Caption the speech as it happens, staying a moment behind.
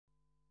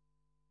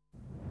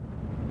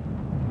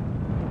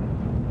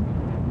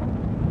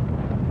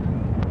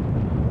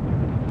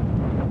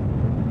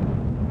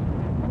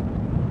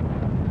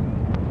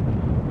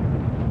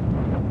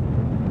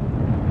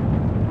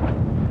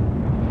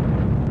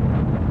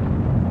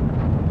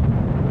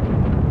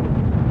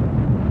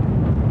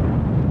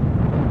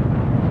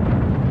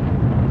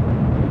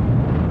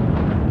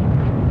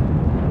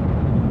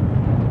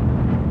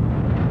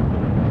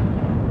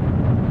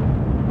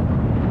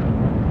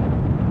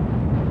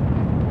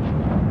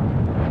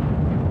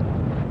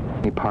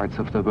many parts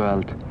of the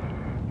world.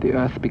 The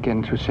earth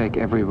began to shake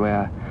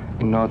everywhere,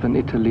 in northern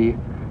Italy,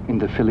 in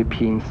the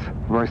Philippines,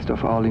 worst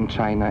of all in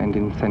China and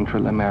in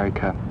Central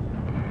America.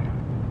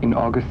 In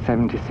August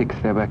 76,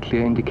 there were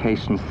clear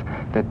indications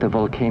that the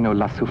volcano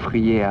La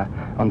Soufriere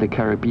on the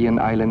Caribbean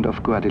island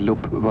of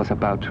Guadeloupe was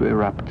about to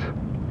erupt.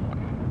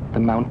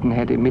 The mountain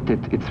had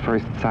emitted its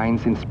first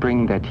signs in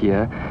spring that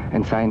year,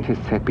 and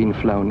scientists had been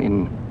flown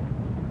in.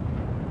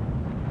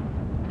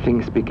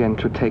 Things began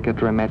to take a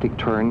dramatic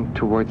turn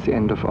towards the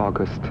end of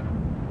August.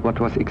 What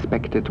was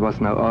expected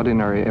was no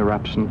ordinary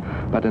eruption,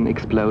 but an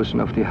explosion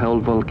of the whole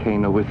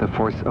volcano with a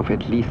force of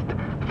at least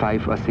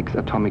 5 or 6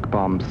 atomic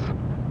bombs.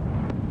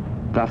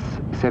 Thus,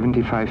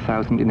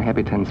 75,000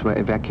 inhabitants were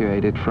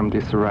evacuated from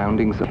the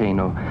surrounding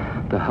volcano,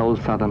 the whole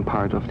southern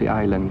part of the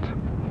island.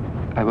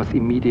 I was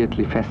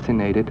immediately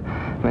fascinated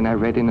when I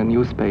read in a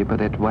newspaper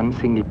that one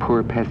single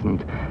poor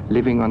peasant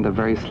living on the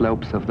very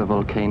slopes of the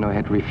volcano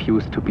had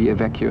refused to be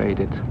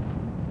evacuated.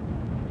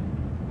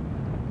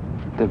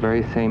 The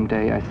very same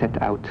day I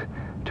set out,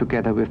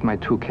 together with my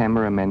 2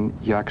 cameramen,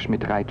 Jörg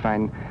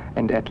Schmidt-Reitwein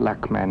and Ed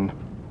Luckman.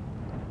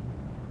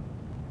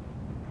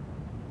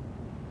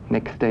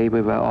 Next day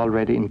we were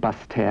already in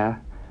Basse-Terre,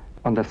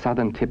 on the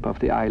southern tip of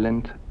the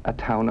island, a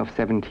town of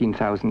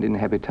 17,000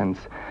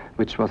 inhabitants,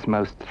 which was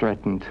most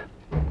threatened.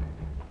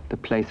 The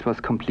place was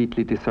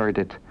completely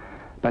deserted,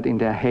 but in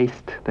their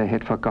haste they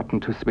had forgotten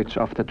to switch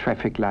off the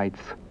traffic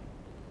lights.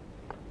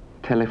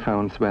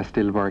 Telephones were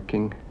still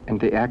working, and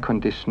the air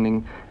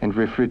conditioning and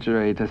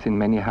refrigerators in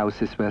many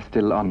houses were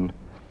still on.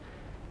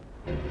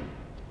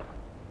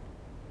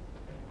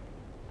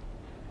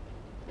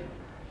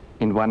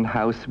 In one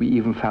house we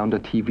even found a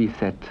TV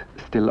set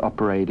still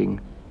operating.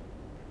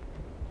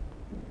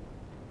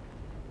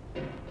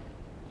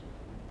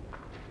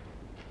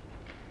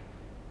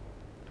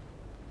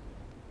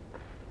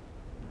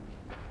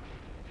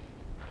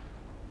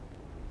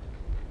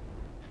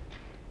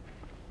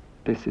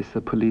 This is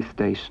the police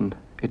station.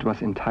 It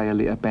was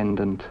entirely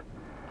abandoned.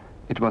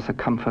 It was a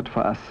comfort for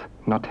us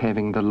not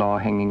having the law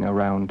hanging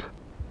around.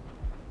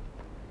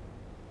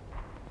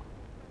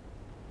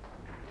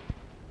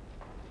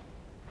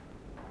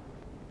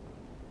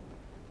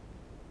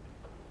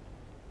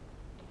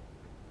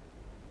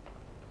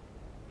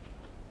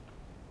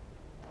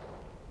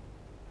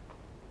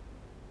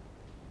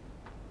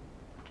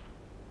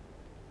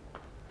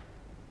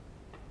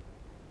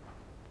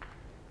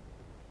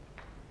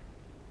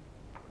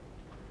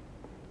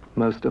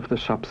 Most of the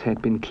shops had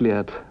been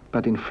cleared,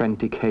 but in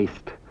frantic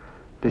haste.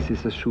 This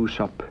is a shoe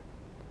shop.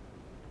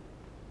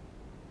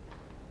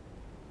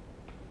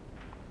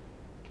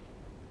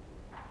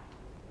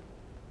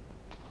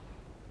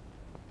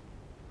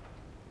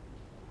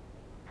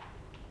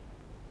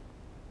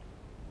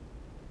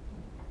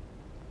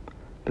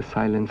 The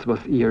silence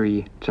was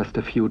eerie, just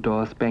a few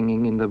doors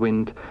banging in the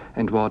wind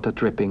and water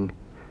dripping.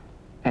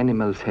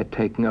 Animals had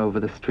taken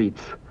over the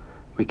streets.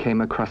 We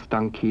came across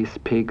donkeys,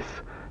 pigs,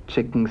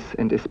 chickens,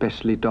 and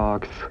especially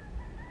dogs.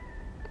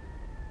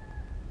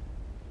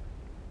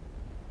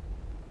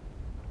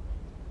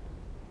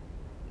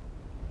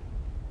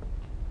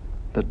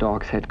 The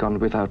dogs had gone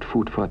without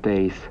food for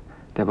days.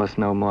 There was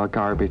no more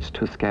garbage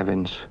to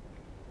scavenge.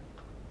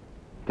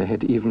 They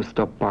had even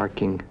stopped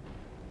barking.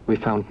 We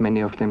found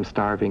many of them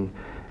starving,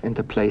 and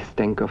the place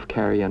stank of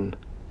carrion.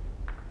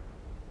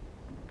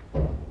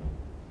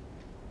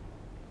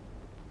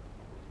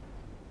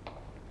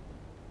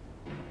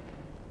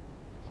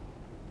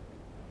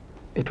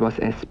 It was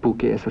as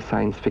spooky as a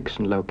science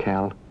fiction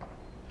locale.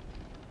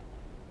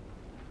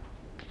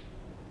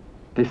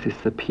 This is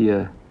the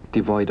pier,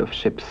 devoid of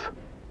ships.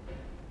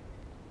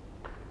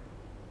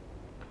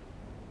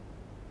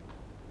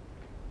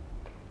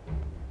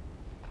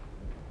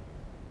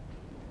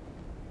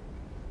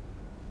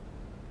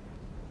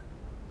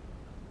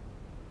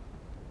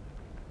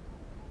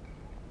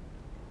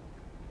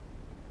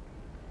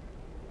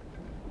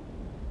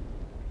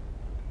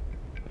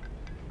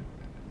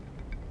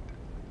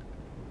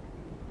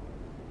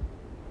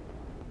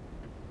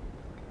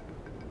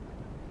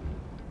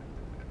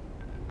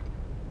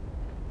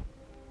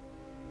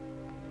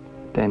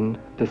 Then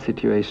the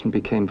situation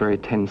became very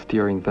tense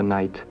during the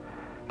night.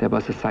 There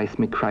was a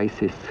seismic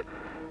crisis,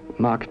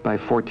 marked by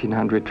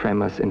 1,400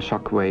 tremors and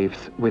shock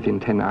waves within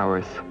 10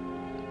 hours.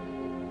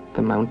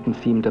 The mountain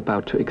seemed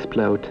about to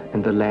explode,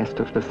 and the last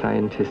of the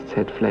scientists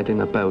had fled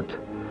in a boat.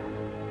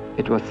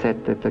 It was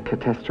said that the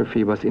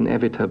catastrophe was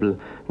inevitable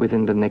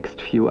within the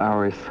next few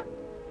hours.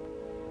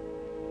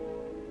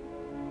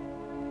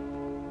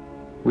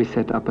 We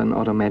set up an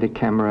automatic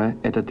camera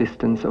at a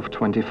distance of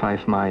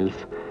 25 miles,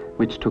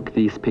 which took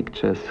these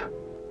pictures.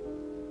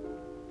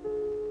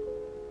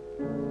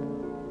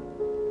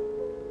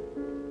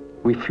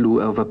 We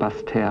flew over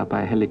Basse-Terre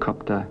by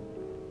helicopter.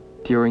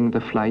 During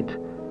the flight,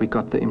 we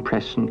got the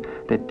impression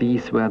that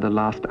these were the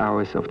last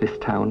hours of this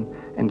town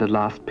and the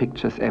last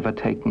pictures ever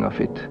taken of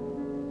it.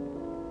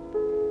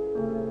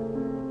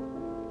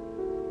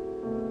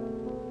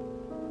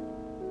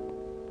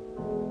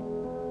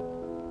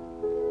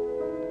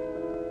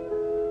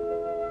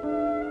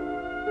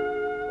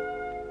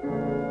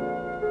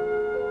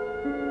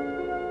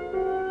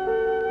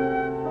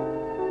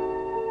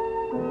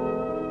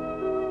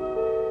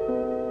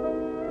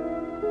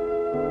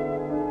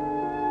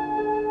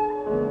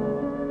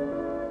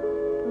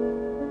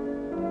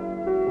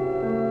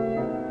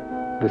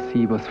 The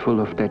sea was full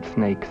of dead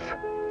snakes.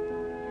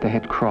 They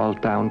had crawled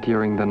down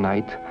during the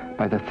night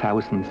by the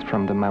thousands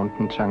from the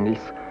mountain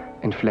jungles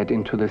and fled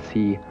into the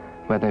sea,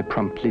 where they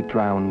promptly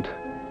drowned.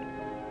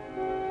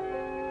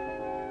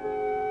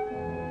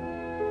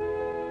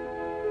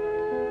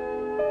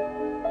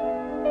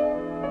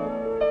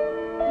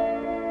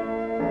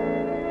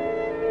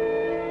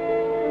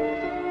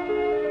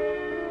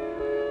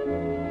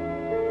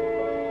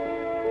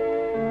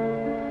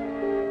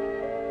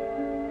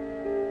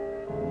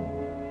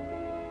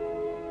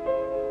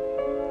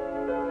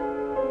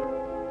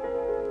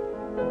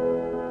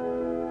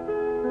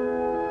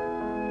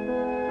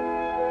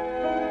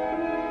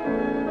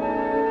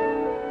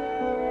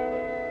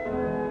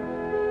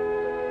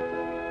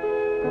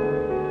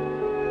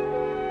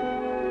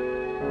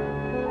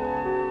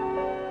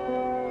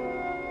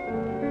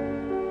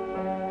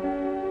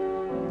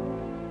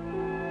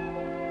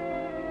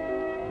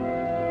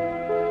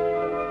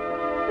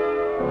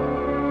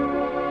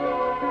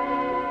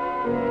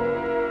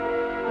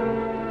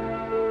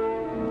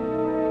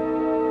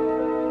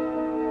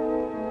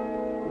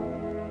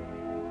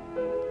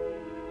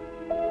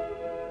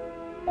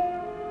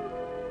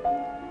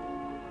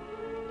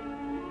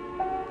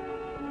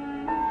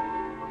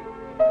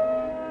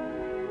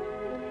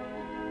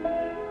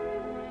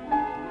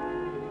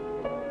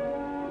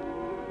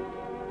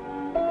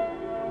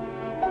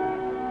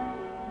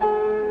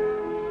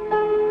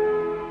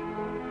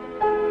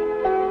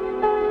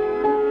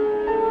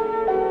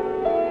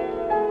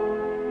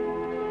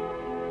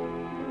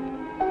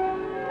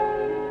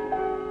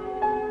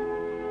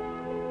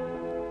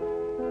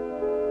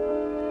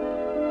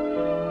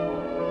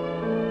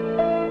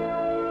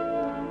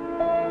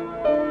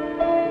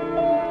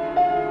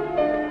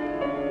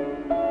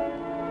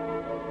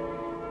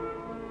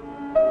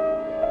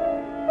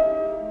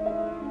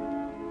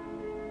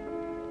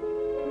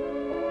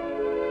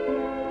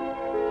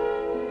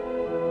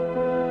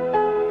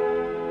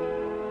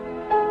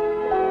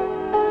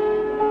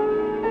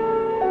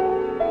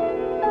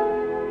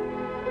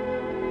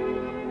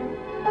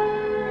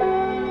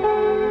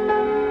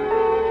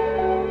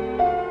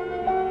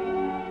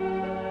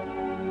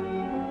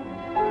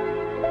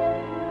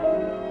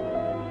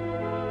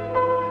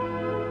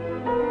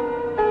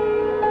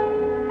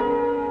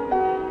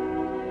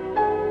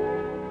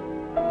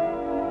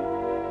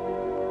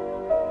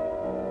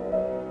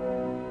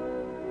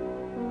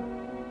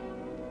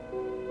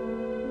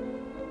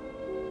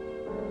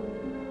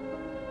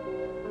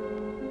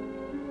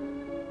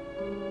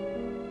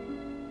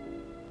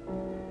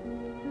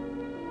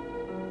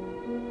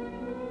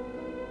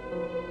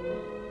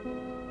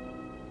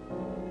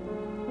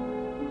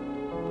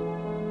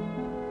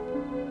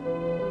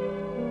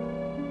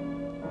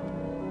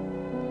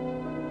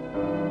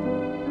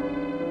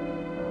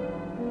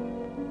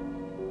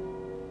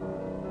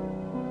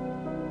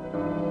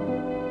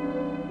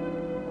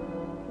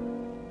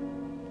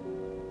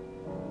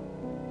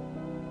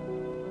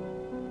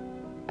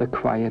 The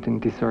quiet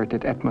and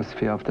deserted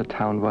atmosphere of the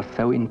town was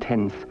so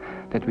intense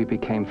that we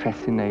became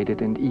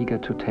fascinated and eager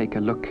to take a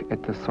look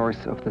at the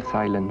source of the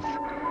silence,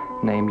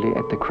 namely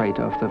at the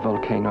crater of the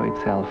volcano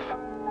itself.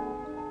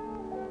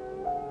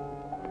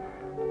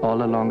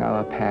 All along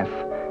our path,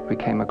 we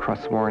came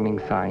across warning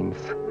signs.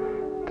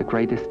 The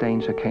greatest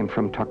danger came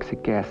from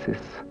toxic gases.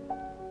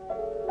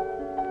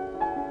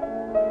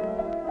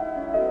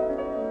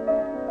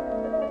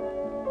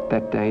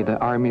 That day, the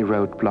army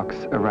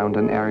roadblocks around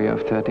an area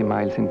of 30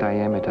 miles in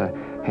diameter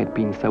had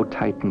been so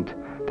tightened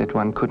that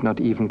one could not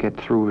even get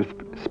through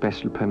with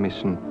special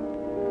permission.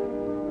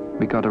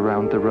 We got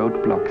around the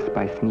roadblocks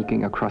by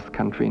sneaking across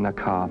country in a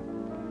car.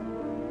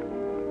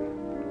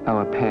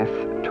 Our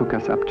path took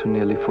us up to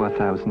nearly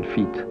 4,000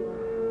 feet.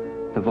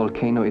 The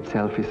volcano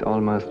itself is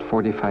almost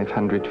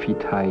 4,500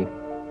 feet high.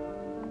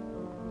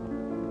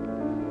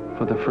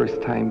 For the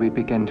first time, we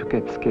began to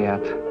get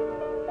scared.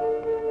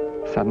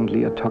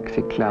 Suddenly, a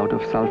toxic cloud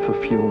of sulfur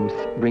fumes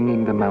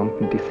ringing the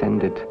mountain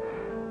descended,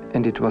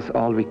 and it was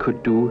all we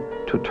could do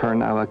to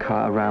turn our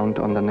car around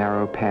on the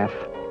narrow path.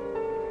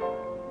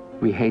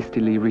 We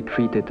hastily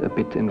retreated a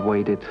bit and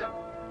waited.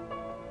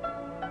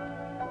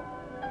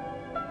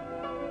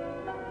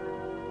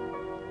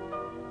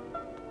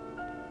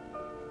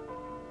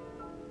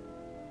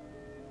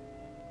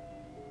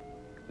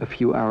 A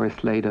few hours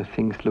later,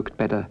 things looked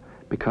better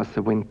because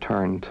the wind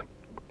turned.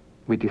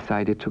 We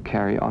decided to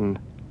carry on.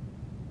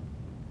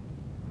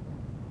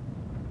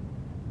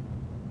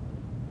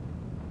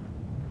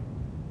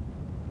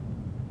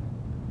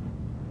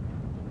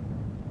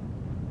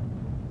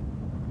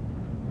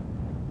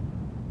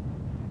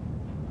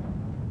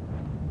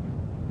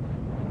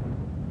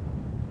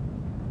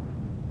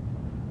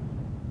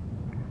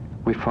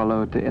 We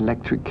followed the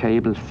electric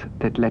cables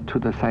that led to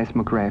the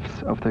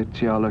seismographs of the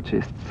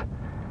geologists.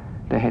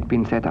 They had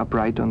been set up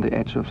right on the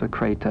edge of the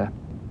crater.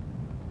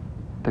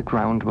 The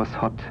ground was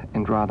hot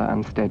and rather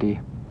unsteady.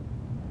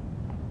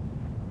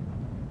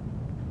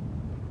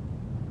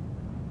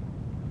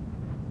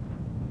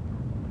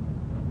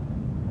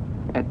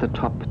 At the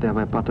top there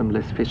were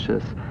bottomless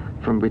fissures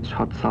from which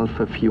hot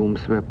sulfur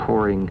fumes were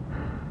pouring.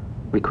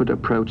 We could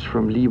approach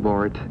from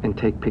leeward and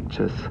take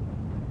pictures.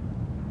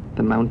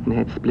 The mountain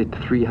had split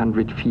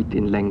 300 feet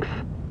in length.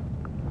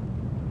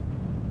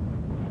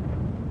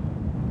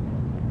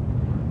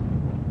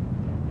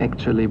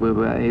 Actually, we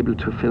were able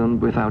to film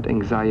without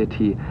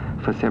anxiety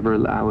for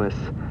several hours,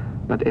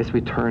 but as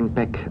we turned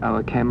back,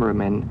 our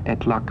cameraman,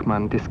 Ed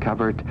Lockman,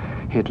 discovered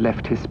he had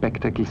left his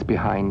spectacles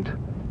behind.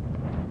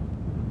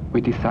 We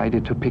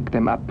decided to pick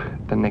them up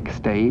the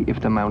next day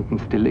if the mountain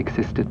still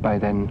existed by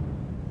then.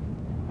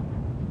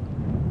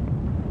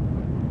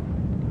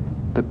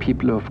 The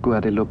people of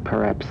Guadeloupe,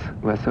 perhaps,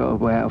 were so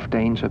aware of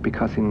danger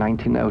because in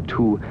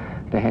 1902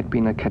 there had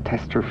been a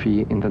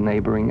catastrophe in the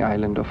neighboring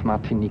island of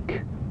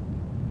Martinique.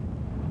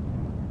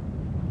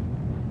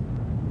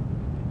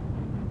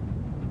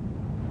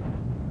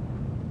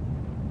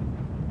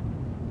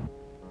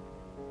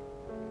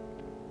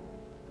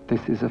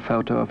 This is a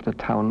photo of the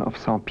town of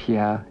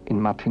Saint-Pierre in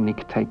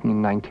Martinique taken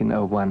in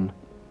 1901.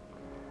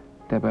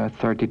 There were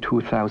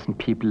 32,000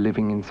 people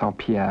living in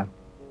Saint-Pierre.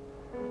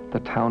 The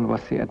town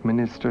was the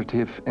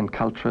administrative and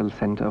cultural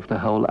center of the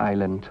whole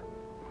island.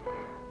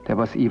 There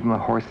was even a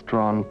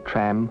horse-drawn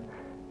tram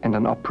and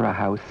an opera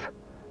house.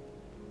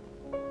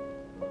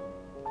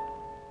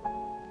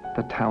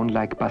 The town,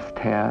 like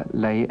Basse-Terre,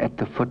 lay at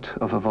the foot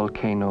of a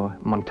volcano,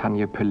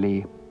 Montagne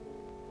Pelée.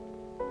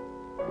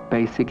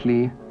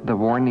 Basically, the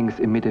warnings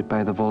emitted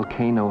by the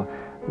volcano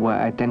were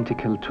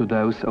identical to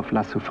those of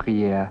La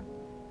Soufriere.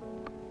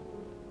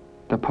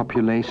 The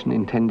population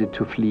intended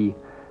to flee,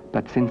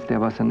 but since there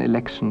was an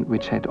election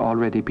which had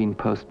already been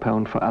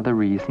postponed for other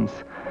reasons,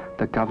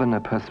 the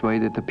governor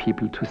persuaded the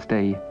people to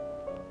stay.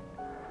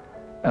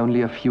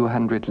 Only a few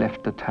hundred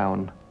left the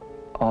town.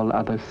 All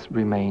others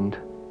remained.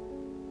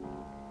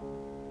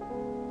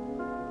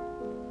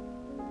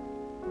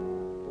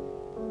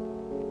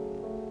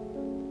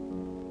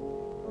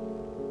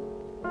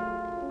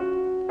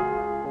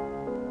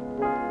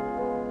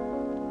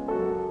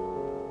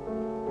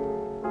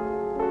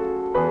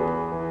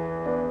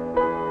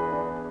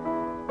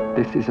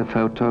 This is a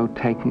photo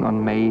taken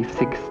on May 6,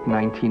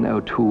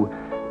 1902,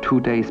 2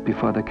 days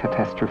before the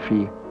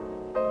catastrophe.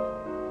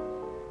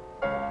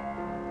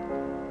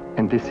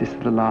 And this is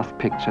the last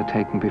picture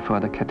taken before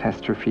the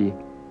catastrophe.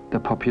 The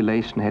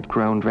population had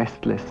grown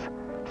restless.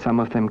 Some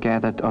of them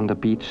gathered on the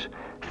beach,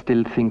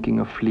 still thinking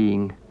of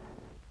fleeing.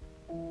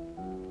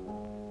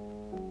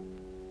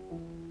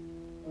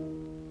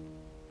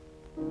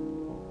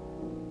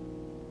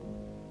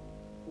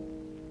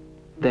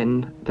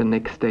 Then, the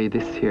next day,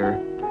 this here.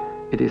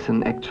 It is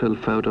an actual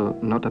photo,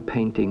 not a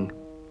painting.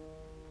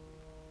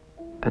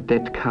 A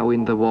dead cow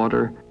in the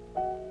water,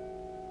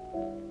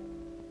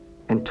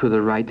 and to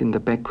the right in the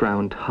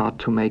background, hard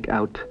to make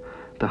out,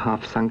 the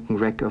half-sunken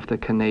wreck of the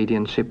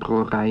Canadian ship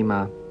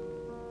Roraima.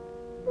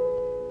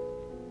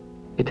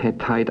 It had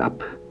tied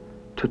up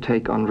to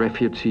take on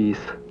refugees.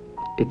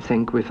 It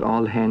sank with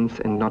all hands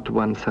and not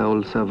one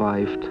soul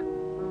survived.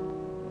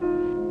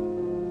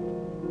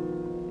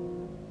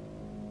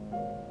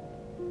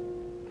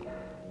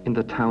 In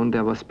the town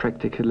there was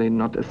practically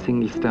not a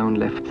single stone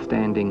left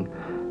standing.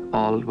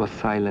 All was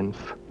silence.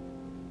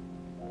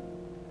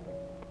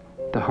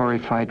 The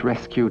horrified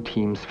rescue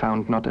teams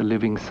found not a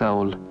living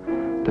soul.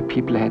 The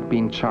people had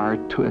been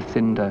charred to a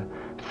cinder,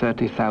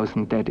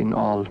 30,000 dead in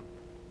all.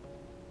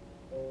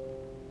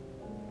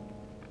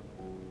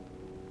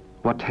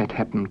 What had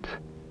happened?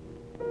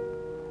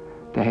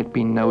 There had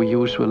been no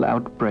usual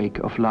outbreak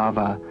of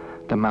lava.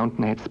 The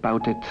mountain had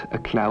spouted a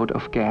cloud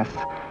of gas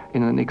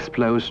in an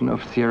explosion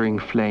of searing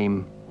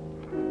flame.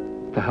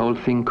 The whole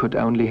thing could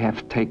only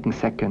have taken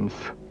seconds.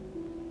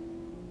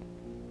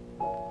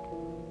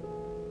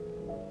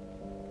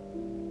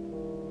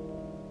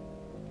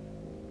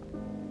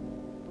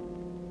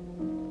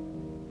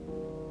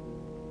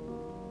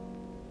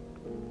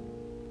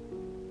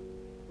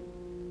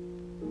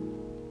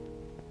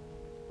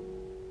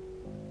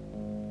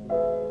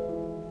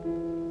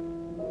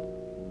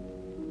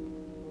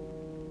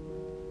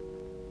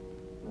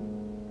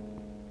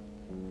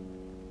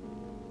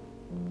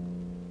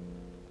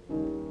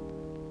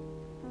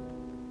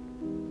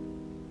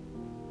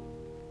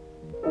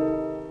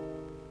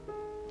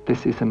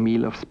 This is a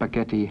meal of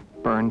spaghetti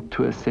burned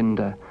to a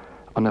cinder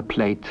on a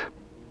plate.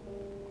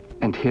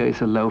 And here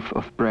is a loaf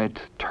of bread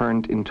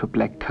turned into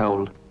black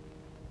coal.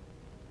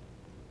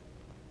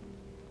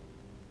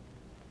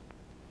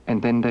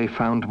 And then they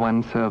found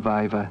one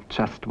survivor,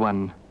 just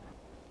one.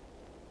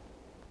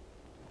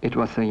 It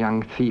was a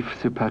young thief,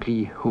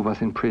 Soufriere, who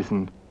was in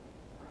prison.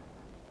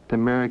 The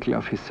miracle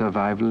of his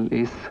survival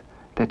is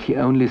that he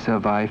only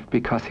survived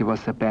because he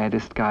was the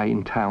baddest guy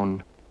in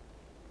town.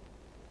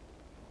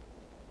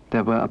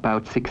 There were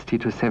about 60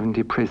 to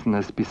 70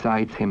 prisoners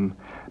besides him,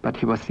 but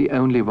he was the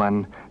only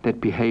one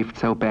that behaved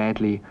so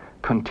badly,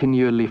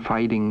 continually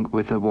fighting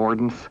with the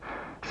wardens,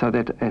 so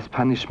that as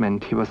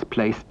punishment he was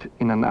placed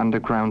in an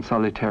underground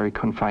solitary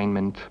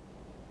confinement.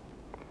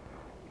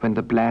 When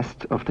the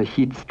blast of the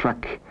heat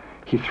struck,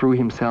 he threw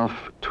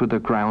himself to the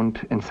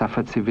ground and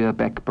suffered severe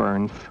back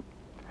burns.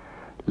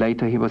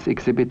 Later he was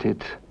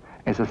exhibited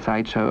as a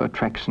sideshow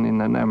attraction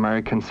in an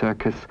American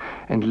circus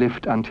and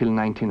lived until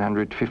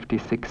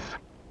 1956.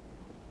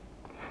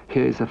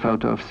 Here is a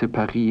photo of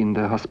Soufriere in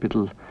the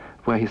hospital,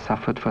 where he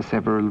suffered for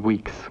several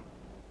weeks.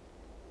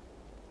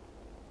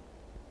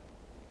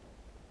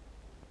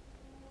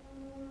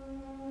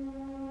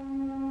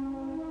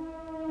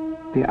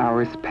 The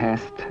hours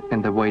passed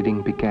and the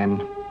waiting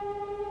began.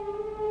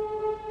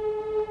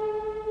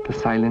 The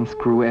silence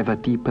grew ever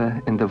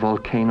deeper and the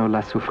volcano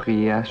La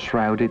Soufriere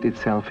shrouded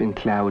itself in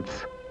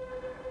clouds.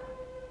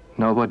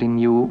 Nobody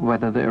knew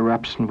whether the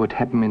eruption would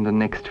happen in the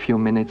next few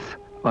minutes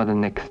or the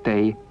next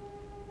day,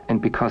 and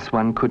because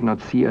one could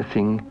not see a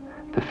thing,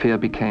 the fear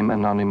became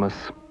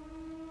anonymous.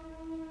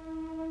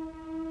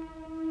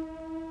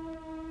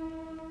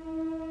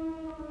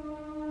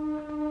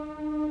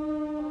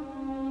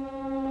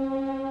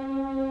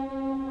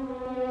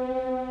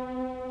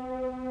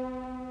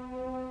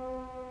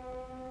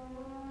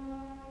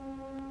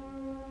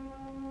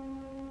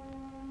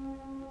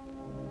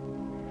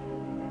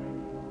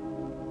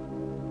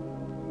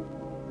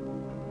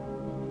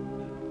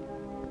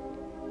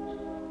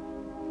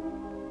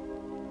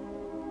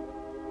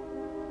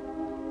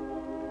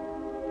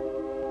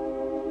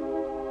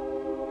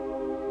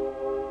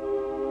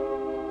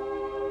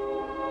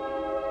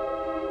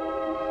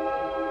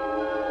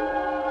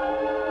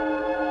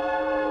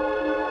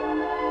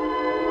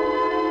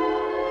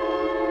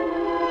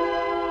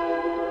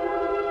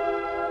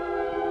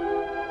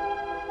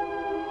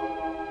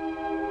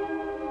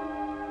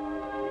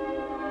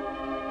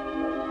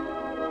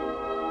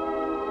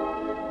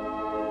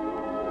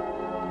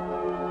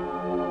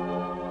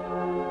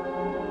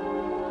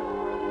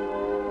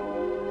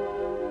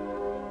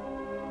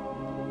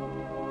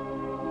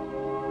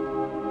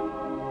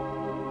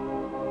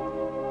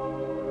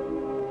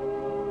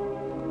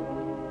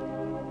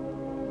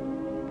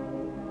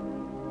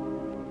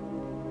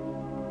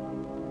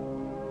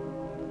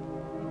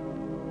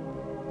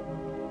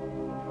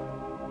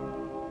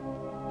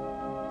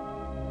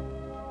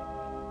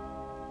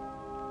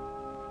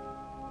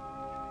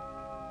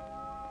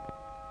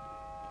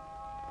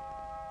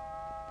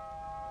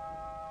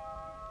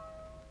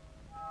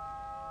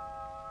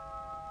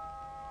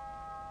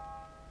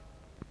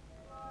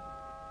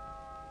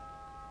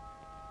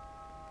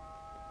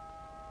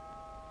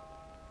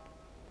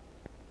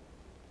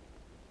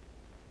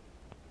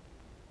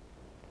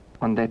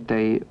 On that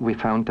day, we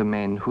found the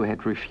man who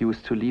had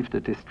refused to leave the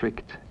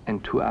district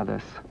and 2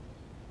 others.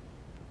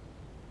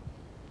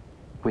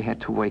 We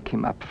had to wake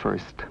him up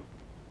first.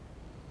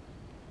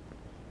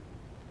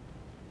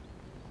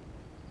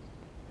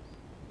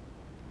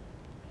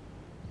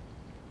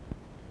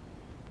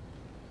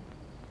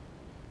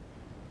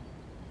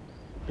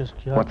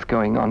 What's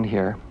going on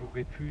here?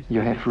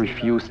 You have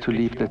refused to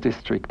leave the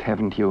district,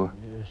 haven't you?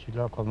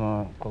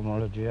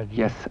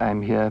 Yes,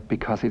 I'm here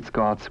because it's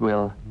God's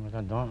will.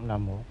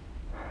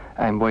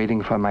 I'm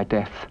waiting for my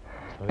death,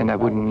 and I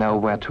wouldn't know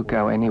where to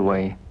go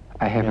anyway.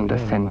 I haven't a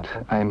cent.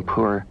 I'm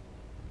poor.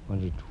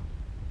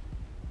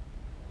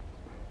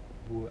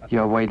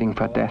 You're waiting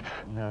for death?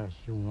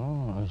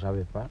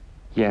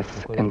 Yes,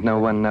 and no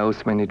one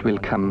knows when it will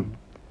come.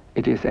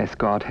 It is as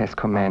God has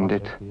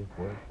commanded.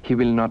 He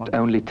will not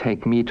only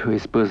take me to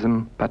his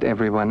bosom, but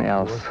everyone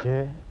else.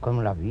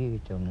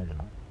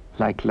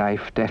 Like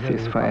life, death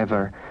is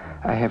forever.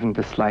 I haven't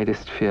the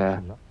slightest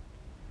fear.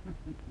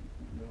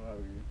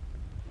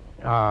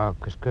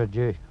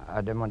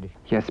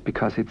 Yes,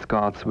 because it's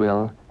God's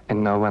will,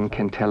 and no one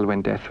can tell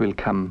when death will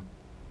come.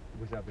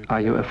 Are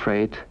you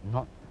afraid?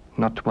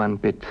 Not one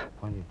bit.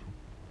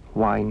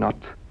 Why not?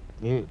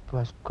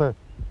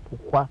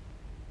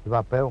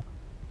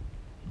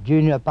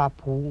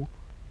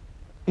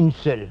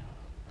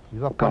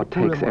 God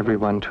takes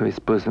everyone to his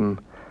bosom,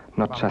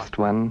 not just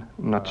one,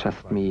 not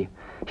just me.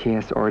 He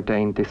has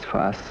ordained this for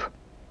us.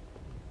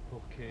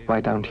 Why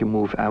don't you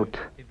move out?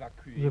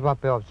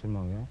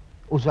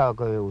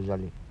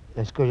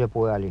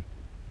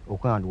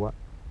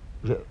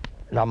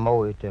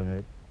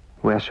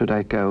 Where should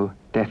I go?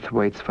 Death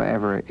waits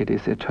forever. It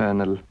is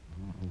eternal.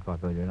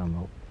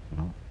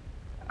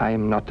 I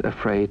am not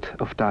afraid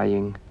of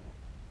dying.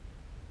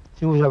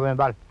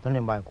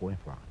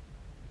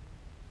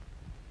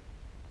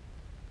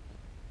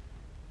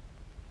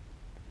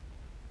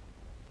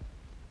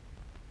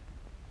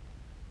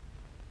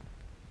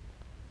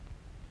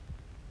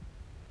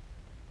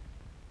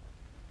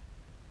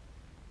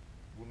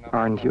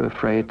 Aren't you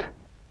afraid?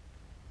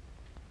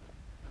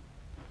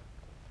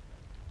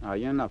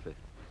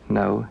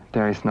 No,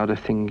 there is not a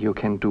thing you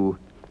can do.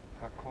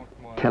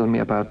 Tell me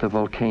about the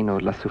volcano,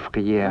 La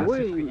Soufriere.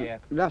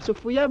 La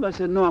Soufriere,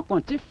 c'est non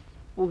attentif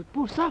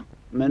pour ça.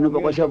 Yeah,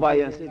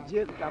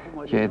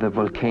 the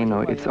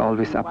volcano, it's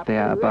always up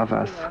there above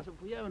us.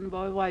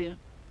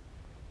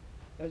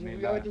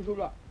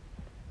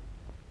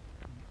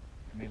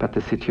 But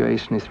the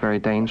situation is very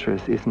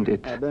dangerous, isn't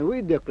it?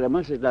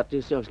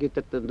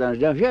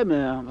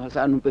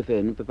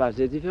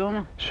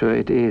 Sure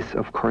it is,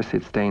 of course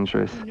it's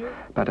dangerous.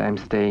 But I'm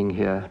staying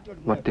here.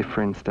 What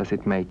difference does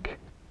it make?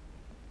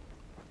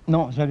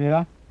 Non,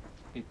 celui-là.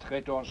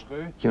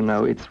 You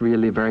know, it's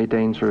really very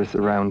dangerous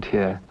around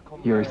here.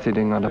 You're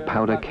sitting on a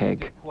powder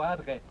keg.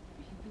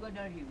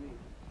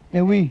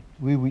 Eh oui,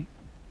 oui, oui.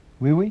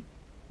 Oui, oui.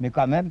 Mais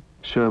quand même,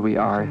 Sure we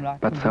are,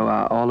 but so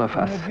are all of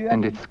us,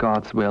 and it's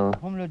God's will.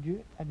 comme le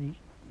Dieu a dit.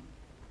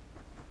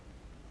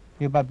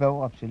 J'ai pas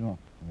peur, absolument.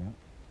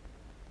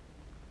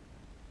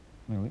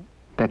 Mais oui.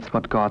 That's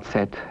what God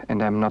said,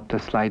 and I'm not the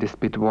slightest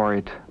bit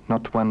worried,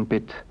 not one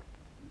bit.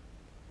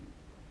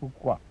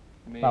 Pourquoi?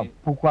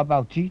 Pourquoi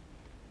partir?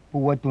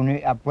 Pour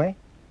retourner après?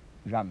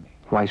 Jamais.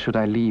 Why should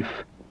I leave?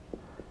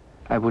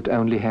 I would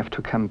only have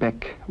to come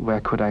back. Where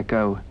could I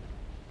go?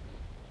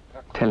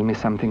 Tell me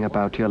something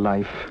about your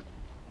life.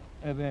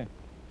 Eh bien,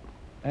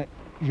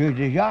 j'ai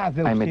déjà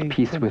I'm at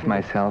peace with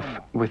myself,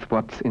 with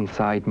what's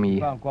inside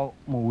me. Pas encore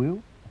mourir,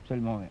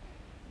 absolument rien.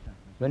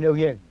 Je n'ai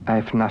rien. I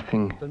have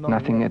nothing,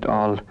 nothing at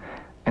all,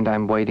 and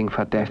I'm waiting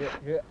for death.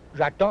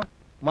 J'attends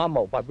ma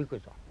mort, pas plus que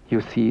ça.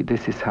 You see,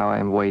 this is how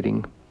I'm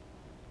waiting.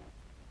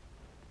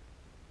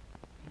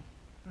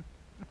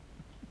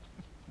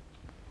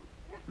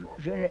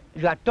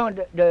 J'attends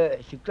de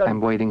cyclone.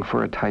 I'm waiting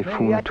for a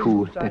typhoon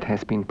too that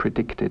has been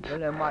predicted.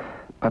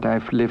 But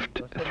I've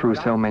lived through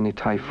so many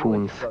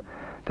typhoons.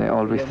 They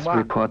always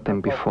report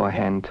them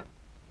beforehand.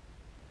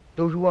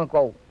 Toujours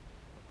encore,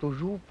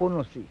 toujours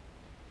prononcé.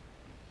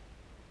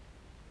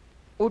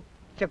 Août,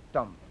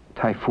 septembre.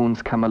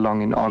 Typhoons come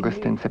along in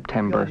August and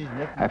September.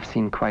 I've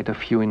seen quite a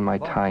few in my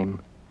time.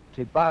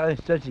 C'est pas un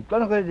seul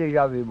cyclone que j'ai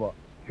déjà vu, moi.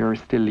 You're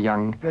still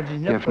young.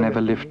 You have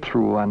never lived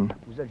through one.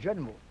 Vous êtes jeune,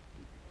 moi.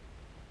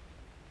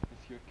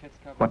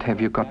 What have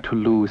you got to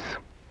lose?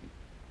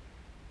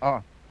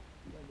 Ah.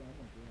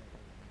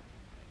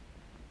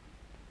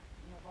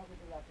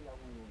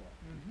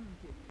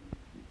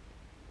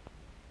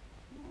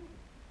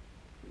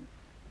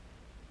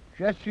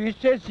 Je suis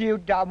saisi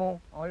d'amour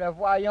en le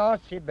voyant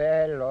si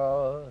belle.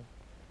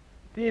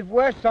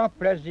 Vivre sans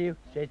plaisir,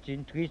 c'est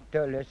une triste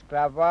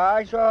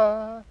l'esclavage.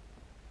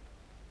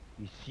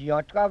 Ici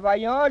en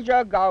travaillant,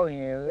 je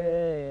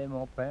gagnerai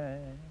mon pain.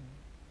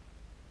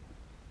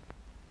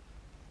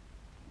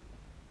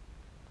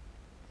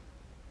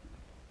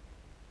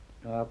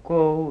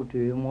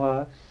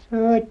 Accordez-moi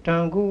ce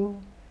tango,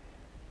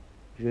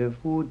 je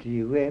vous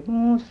dirai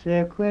mon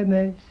secret,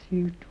 mais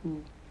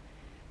surtout,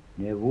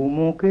 ne vous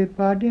manquez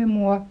pas de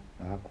moi,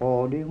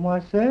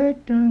 accordez-moi ce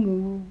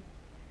tango.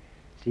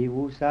 Si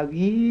vous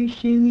saviez,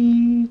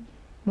 chérie,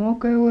 mon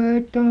cœur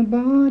est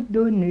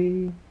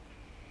abandonné.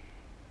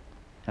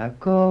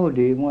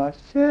 Accordez-moi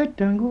ce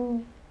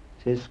tango,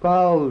 ce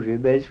soir j'ai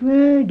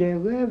besoin de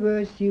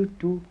rêves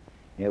surtout,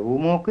 ne vous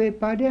manquez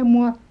pas de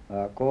moi.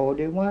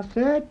 Accordez-moi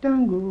ce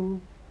tango.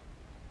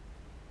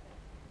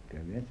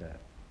 C'est bien ça.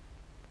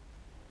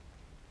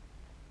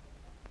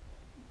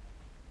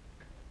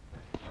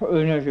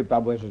 J'ai pas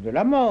besoin de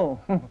la mort.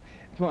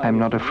 I'm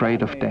not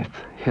afraid of death.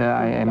 Here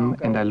I am,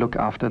 and I look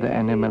after the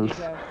animals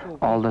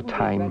all the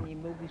time.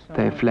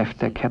 They've left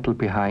their cattle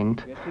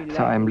behind,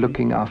 so I'm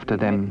looking after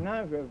them.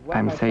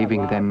 I'm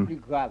saving them.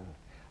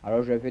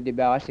 Alors je vais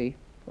débarrasser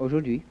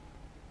aujourd'hui.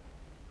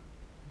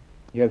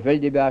 Je vais le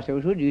débarrasser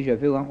aujourd'hui, je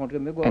vais rencontrer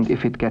mes gosses. And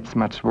if it gets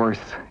much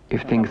worse,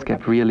 if things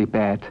get really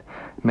bad,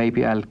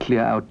 maybe I'll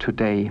clear out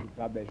today.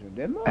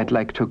 I'd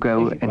like to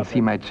go and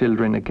see my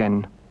children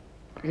again.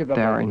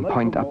 They are in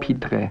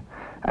Pointe-à-Pitre.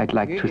 I'd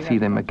like to see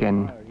them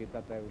again.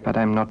 But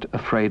I'm not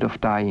afraid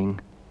of dying.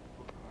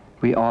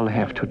 We all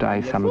have to die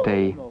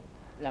someday.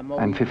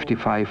 I'm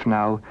 55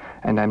 now,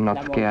 and I'm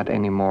not scared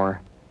anymore.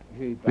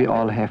 We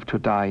all have to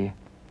die,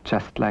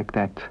 just like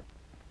that.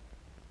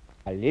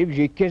 J'ai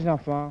 15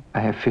 enfants.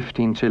 I have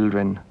 15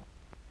 children.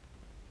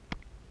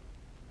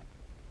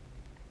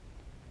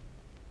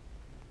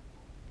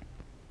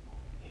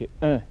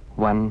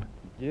 One,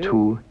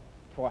 two,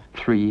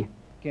 three,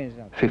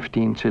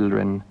 15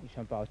 children.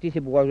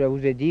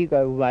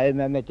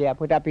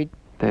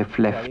 They've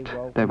left.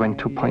 They went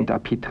to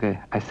Pointe-à-Pitre.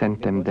 I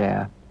sent them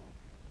there.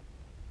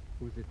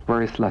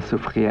 Where is La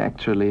Soufriere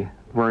actually?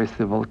 Where is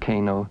the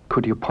volcano?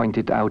 Could you point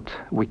it out?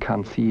 We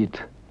can't see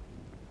it.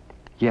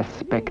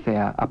 Yes, back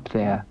there, up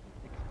there.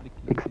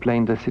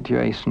 Explain the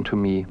situation to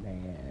me.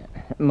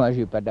 Moi,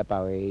 j'ai pas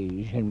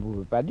d'appareil, je ne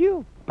pouvais pas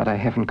dire. But I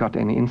haven't got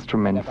any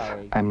instruments.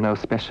 I'm no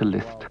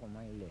specialist.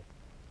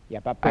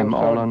 I'm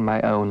all on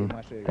my own.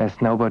 There's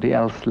nobody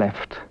else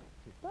left.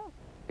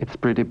 It's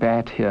pretty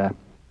bad here.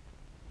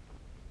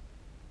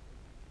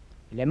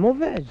 Elle est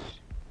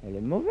mauvaise. Elle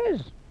est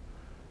mauvaise.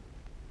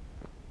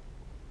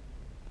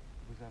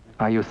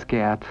 Are you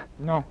scared?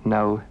 Non.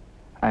 No,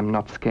 I'm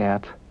not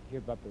scared. J'ai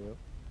pas peur.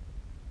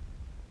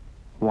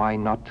 Why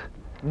not?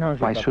 Non,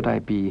 j'ai Why pas should peur. I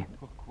be?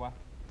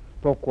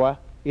 Pourquoi?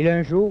 Il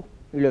un jour,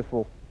 il le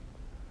faut.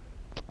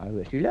 Ah,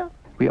 je suis là.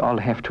 We all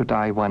have to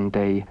die one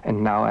day,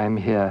 and now I'm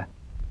here.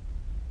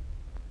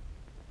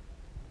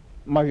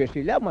 Moi, je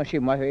suis là. Moi, chez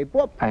moi, c'est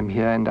propre. I'm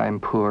here and I'm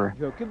poor.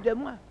 J'occupe de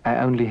moi. I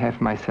only have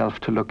myself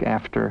to look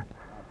after.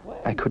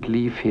 I could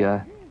leave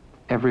here.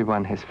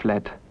 Everyone has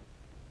fled.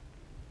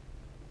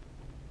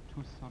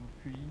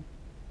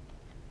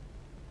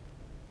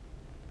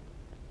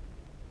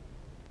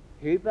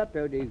 J'ai pas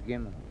peur des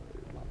gamins.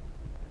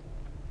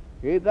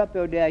 J'ai pas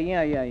peur de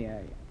rien.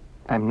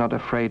 I'm not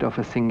afraid of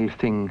a single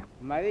thing.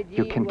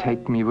 You can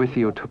take me with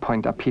you to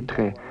Point à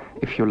Pitre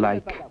if you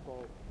like.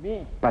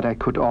 But I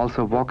could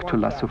also walk to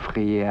La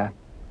Soufriere.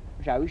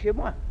 J'arrive chez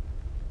moi.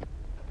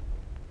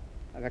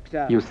 Avec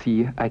ça, You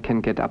see, I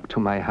can get up to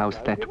my house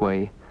that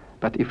way.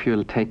 But if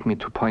you'll take me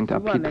to Point à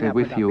Pitre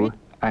with you,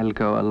 I'll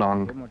go je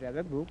along. vais monter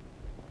avec vous.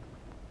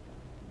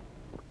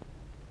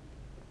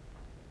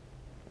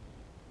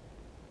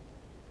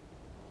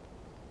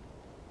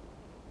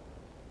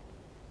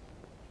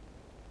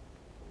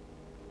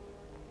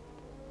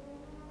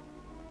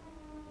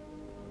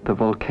 The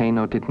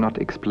volcano did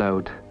not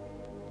explode.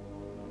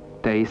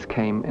 Days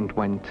came and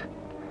went.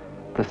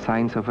 The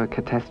signs of a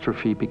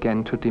catastrophe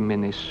began to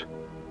diminish.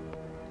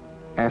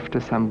 After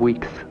some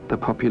weeks, the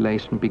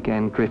population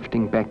began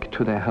drifting back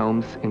to their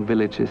homes in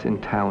villages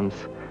and towns.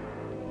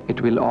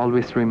 It will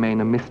always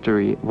remain a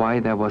mystery why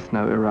there was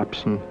no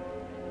eruption.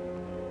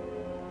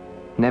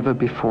 Never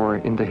before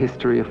in the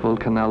history of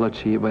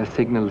volcanology were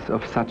signals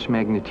of such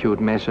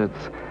magnitude measured,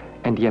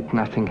 and yet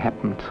nothing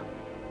happened.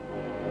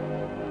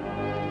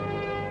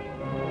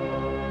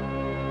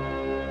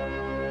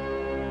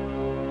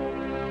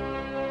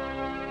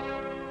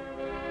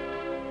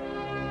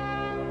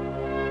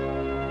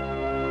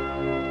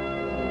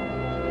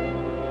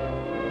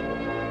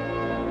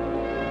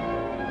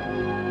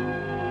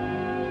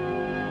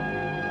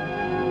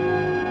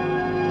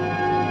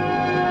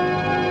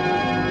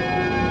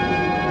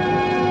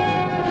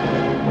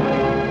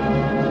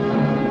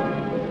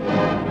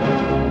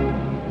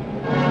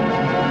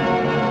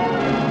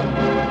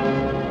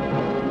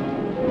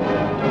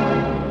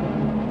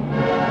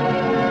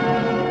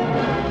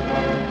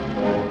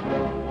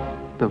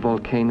 The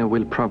volcano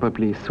will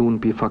probably soon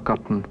be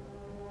forgotten.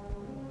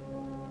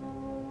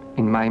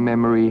 In my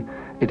memory,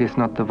 it is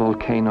not the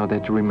volcano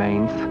that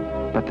remains,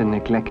 but the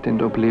neglect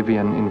and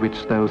oblivion in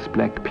which those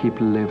black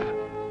people live.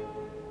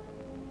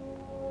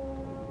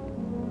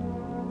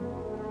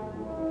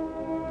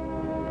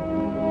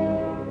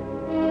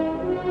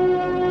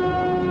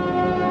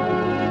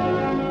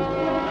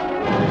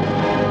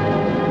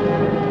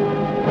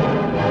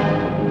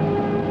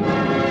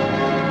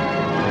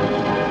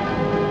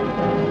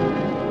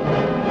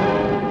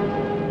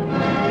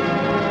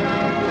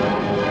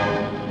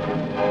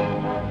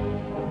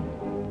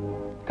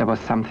 There was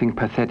something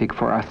pathetic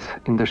for us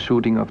in the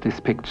shooting of this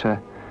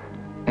picture,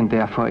 and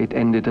therefore it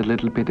ended a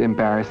little bit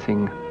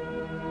embarrassing.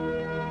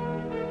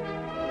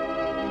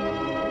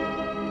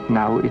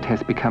 Now it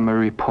has become a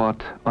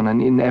report on an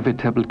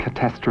inevitable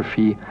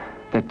catastrophe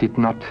that did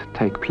not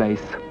take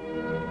place.